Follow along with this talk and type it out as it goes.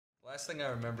Last thing I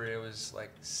remember, it was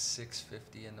like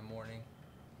 6:50 in the morning.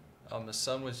 The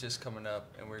sun was just coming up,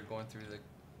 and we were going through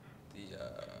the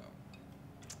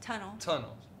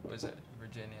tunnel. Was it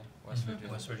Virginia? West Virginia.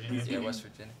 West Virginia. Yeah, West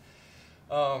Virginia.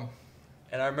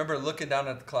 And I remember looking down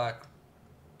at the clock.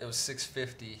 It was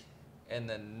 6:50, and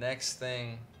the next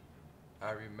thing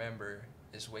I remember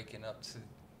is waking up to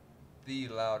the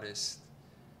loudest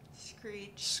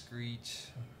screech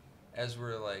as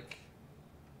we're like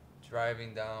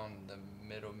driving down the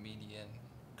middle median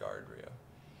guardrail.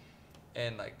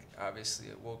 And like obviously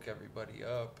it woke everybody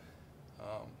up.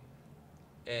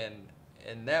 And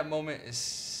in that moment it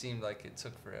seemed like it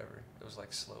took forever. It was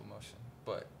like slow motion,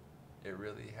 but it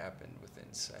really happened within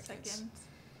seconds.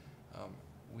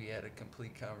 We had a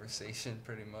complete conversation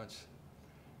pretty much.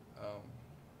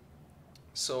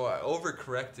 So I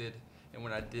overcorrected, and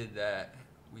when I did that,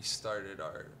 we started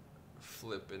our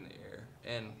flip in the air.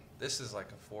 And this is like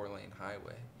a 4-lane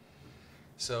highway.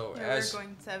 So we're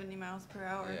going 70 miles per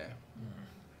hour. Yeah. Mm-hmm.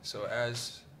 So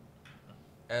as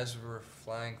we're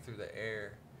flying through the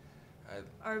air,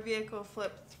 our vehicle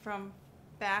flipped from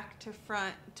back to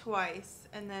front twice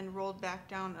and then rolled back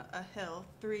down a hill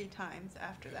 3 times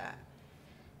after that.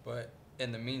 But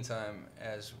in the meantime,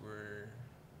 as we're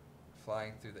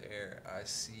flying through the air, I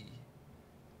see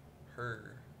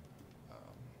her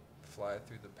fly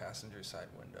through the passenger side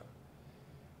window.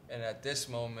 And at this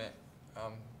moment,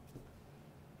 I'm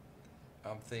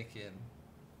thinking,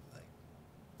 like...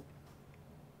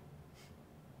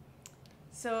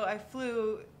 So I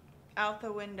flew out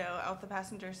the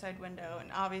passenger side window, and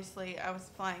obviously I was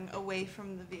flying away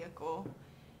from the vehicle.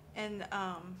 And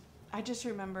I just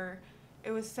remember,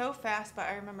 it was so fast, but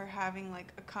I remember having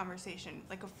like a conversation,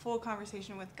 like a full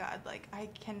conversation with God. Like, I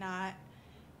cannot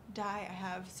die. I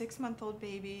have 6-month-old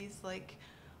babies. Like,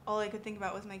 all I could think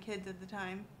about was my kids at the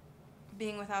time,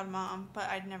 being without a mom, but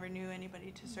I never knew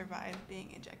anybody to survive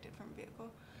being ejected from a vehicle.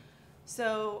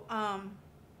 So,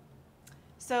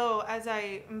 so as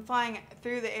I am flying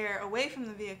through the air away from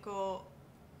the vehicle,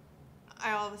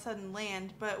 I all of a sudden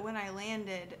land, but when I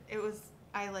landed,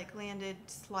 I landed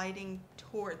sliding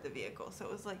toward the vehicle. So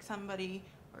it was like somebody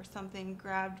or something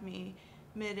grabbed me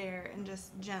midair and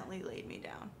just gently laid me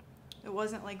down. It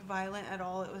wasn't like violent at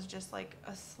all. It was just like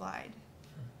a slide.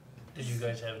 Did you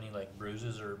guys have any like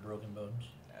bruises or broken bones?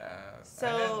 I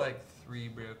had like 3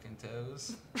 broken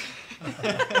toes.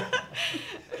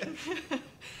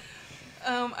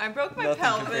 I broke my Nothing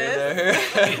pelvis.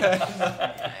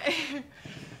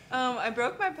 I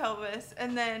broke my pelvis,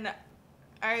 and then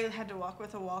I had to walk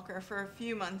with a walker for a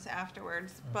few months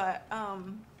afterwards. But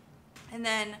and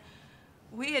then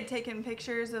we had taken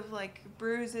pictures of like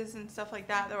bruises and stuff like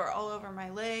that were all over my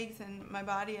legs and my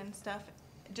body and stuff,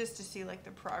 just to see like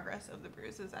the progress of the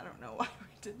bruises. I don't know why we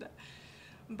did that,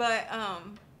 but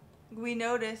we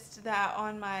noticed that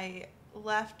on my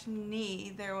left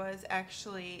knee there was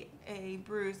actually a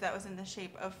bruise that was in the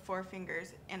shape of 4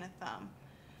 fingers and a thumb.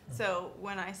 So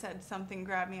when I said something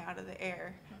grabbed me out of the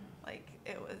air, like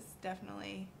it was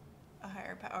definitely a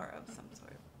higher power of some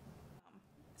sort.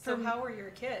 So how were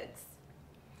your kids?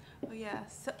 Oh yeah.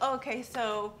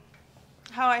 So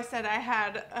how I said I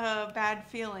had a bad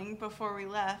feeling before we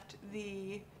left,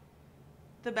 the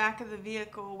back of the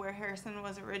vehicle where Harrison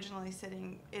was originally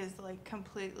sitting is like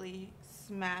completely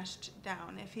smashed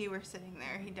down. If he were sitting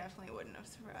there, he definitely wouldn't have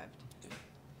survived.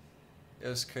 It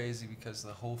was crazy because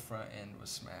the whole front end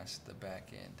was smashed, the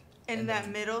back end. And that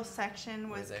middle section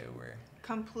was they were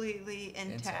completely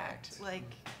intact,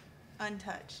 like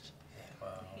untouched. Yeah.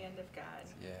 Wow. The hand of God.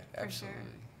 Yeah, For absolutely.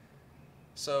 sure.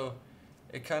 So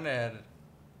it kind of had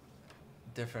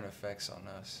different effects on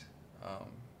us.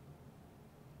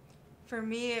 For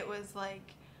me, it was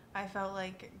like, I felt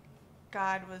like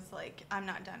God was like, I'm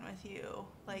not done with you.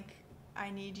 Like, I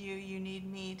need you, you need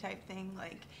me type thing.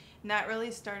 Like, and that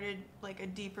really started like a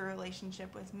deeper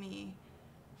relationship with me,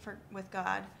 with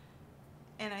God.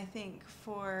 And I think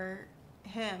for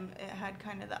him, it had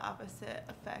kind of the opposite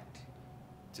effect.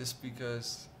 Just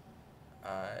because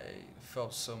I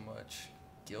felt so much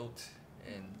guilt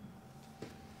and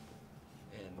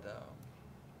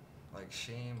like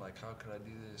shame, like how could I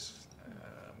do this?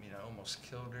 I mean, I almost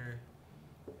killed her,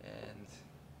 and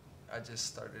I just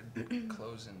started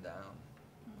closing down,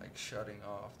 like shutting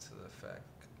off to the fact,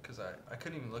 because I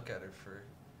couldn't even look at her for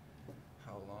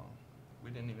how long?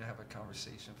 We didn't even have a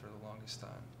conversation for the longest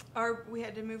time. We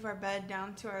had to move our bed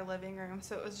down to our living room,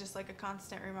 so it was just like a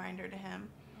constant reminder to him.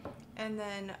 And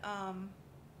then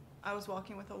I was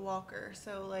walking with a walker,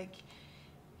 so like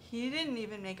he didn't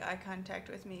even make eye contact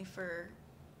with me for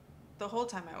the whole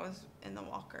time I was in the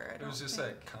walker. It was just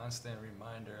that constant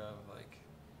reminder of like,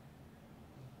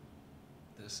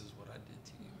 this is what I did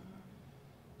to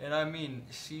you. And I mean,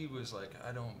 she was like,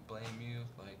 I don't blame you,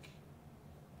 like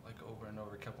over and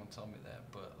over, kept on telling me that,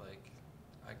 but like,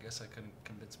 I guess I couldn't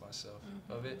convince myself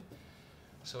of it.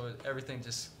 So everything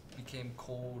just became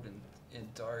cold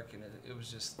and dark, and it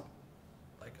was just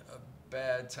like a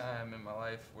bad time in my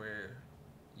life where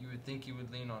you would think you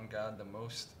would lean on God the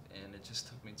most, and it just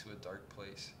took me to a dark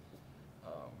place.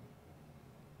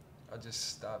 I just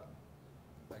stopped,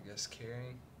 I guess,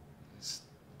 caring. Just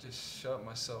shut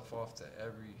myself off to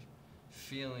every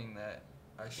feeling that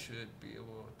I should be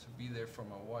able to be there for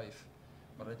my wife,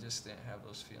 but I just didn't have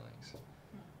those feelings.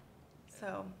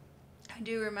 So I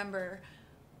do remember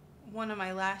one of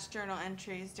my last journal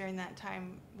entries during that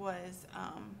time was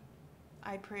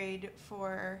I prayed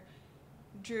for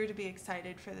Drew to be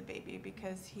excited for the baby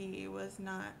because he was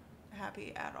not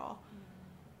happy at all.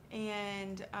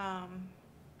 And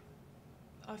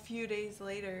a few days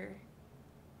later,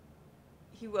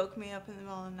 he woke me up in the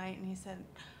middle of the night and he said,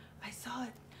 I saw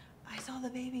it. I saw the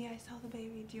baby. I saw the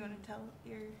baby. Do you want to tell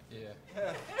your...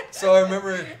 Yeah. So I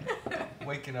remember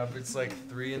waking up. It's like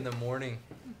 3 in the morning,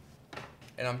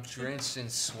 and I'm drenched in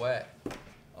sweat.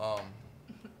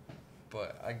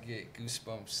 But I get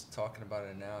goosebumps talking about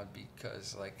it now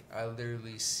because, like, I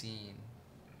literally seen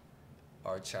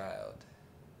our child,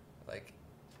 like,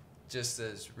 just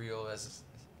as real as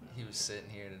he was sitting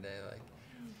here today. Like,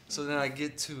 so then I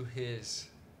get to his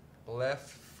left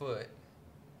foot,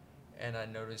 and I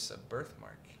notice a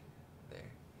birthmark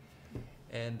there.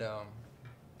 And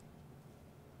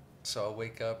so I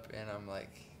wake up and I'm like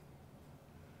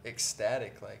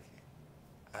ecstatic, like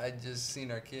I just seen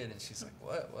our kid, and she's like,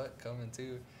 what, coming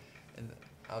too? And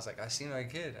I was like, I seen our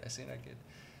kid.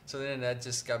 So then that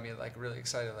just got me like really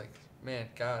excited, like, man,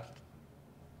 God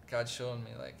showing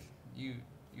me like you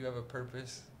have a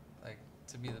purpose, like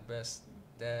to be the best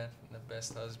dad and the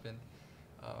best husband.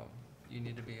 You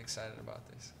need to be excited about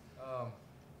this.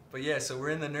 But yeah, so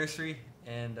we're in the nursery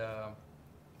and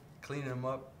cleaning him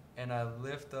up, and I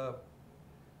lift up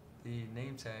the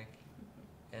name tag,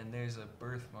 and there's a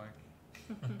birthmark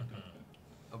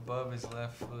above his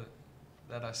left foot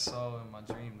that I saw in my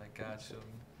dream that God showed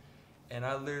me. And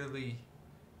I literally,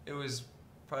 it was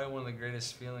probably one of the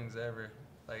greatest feelings ever.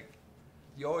 Like,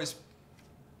 you always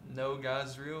know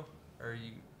God's real, or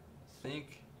you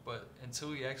think, but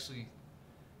until He actually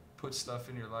puts stuff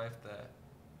in your life that,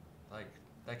 like,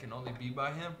 that can only be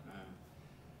by Him,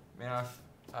 man,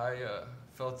 I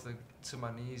fell to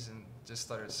my knees and just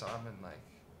started sobbing, like,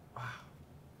 wow,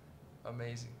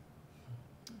 amazing.